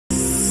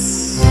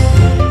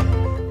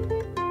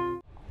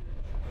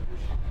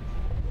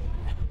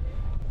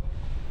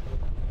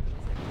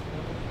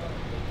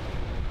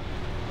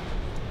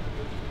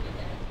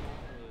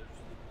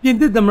ပြင်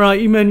သစ်သမ္မတ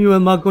အီမန်နျူ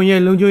ယ်မာကွန်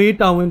ရဲ့လုံခြုံရေး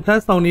တာဝန်ထ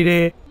မ်းဆောင်နေ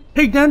တဲ့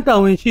ထိပ်တန်းတာ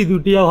ဝန်ရှိသူ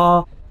တယောက်ဟာ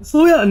အ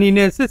စိုးရအနေ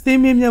နဲ့စစ်ဆေး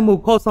မင်းမြတ်မှု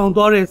ခေါ်ဆောင်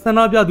သွားတဲ့ဆန္ဒ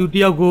ပြသူတ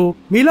ယောက်ကို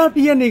မေလ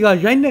1 ရက်နေ့က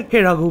ရိုက်နှက်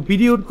ခဲ့တာကိုဗီ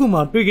ဒီယိုတစ်ခုမှ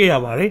တွေ့ခဲ့ရ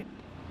ပါတယ်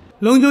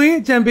။လုံခြုံရေး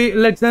အကြံပေးအ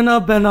လက်ဇန်ဒါ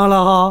ဘန်နာ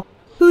လာဟာ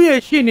သူ့ရဲ့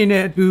ရှေ့နေ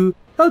နဲ့အတူ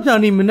တောက်ကြ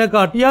နေ့မနက်က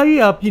တရားရေး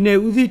ရာပြည်နယ်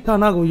ဦးစီးဌာ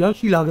နကိုရောက်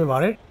ရှိလာခဲ့ပါ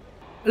တယ်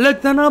။အလက်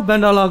ဇန်ဒါဘ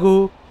န်နာလာကို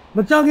မ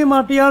ကြာခင်မှာ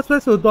တရားစွဲ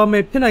ဆိုသွားမ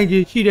ယ့်ဖြစ်နိုင်ခြေ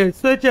ရှိတဲ့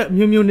ဆွဲချက်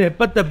မျိုးမျိုးနဲ့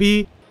ပတ်သက်ပြီး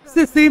စ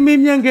စ်ဆေးမ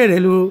င်းမြန်းခဲ့တ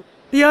ယ်လို့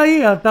တရား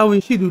ရေးရာတာဝ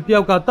န်ရှိသူတ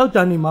ယောက်ကတောက်ကြ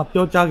နေ့မှာ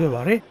ပြောကြားခဲ့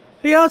ပါတယ်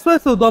။တရားစွဲ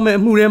ဆိုသွားမယ့်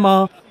အမှုထဲမှာ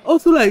အု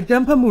ပ်စုလိုက်အကြ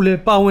မ်းဖက်မှုလ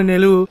ည်းပါဝင်တ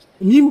ယ်လို့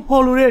အမည်မ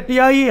ဖော်လိုတဲ့တ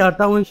ရားရေးရာ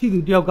တာဝန်ရှိသူ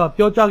တယောက်က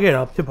ပြောကြားခဲ့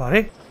တာဖြစ်ပါတ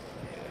ယ်။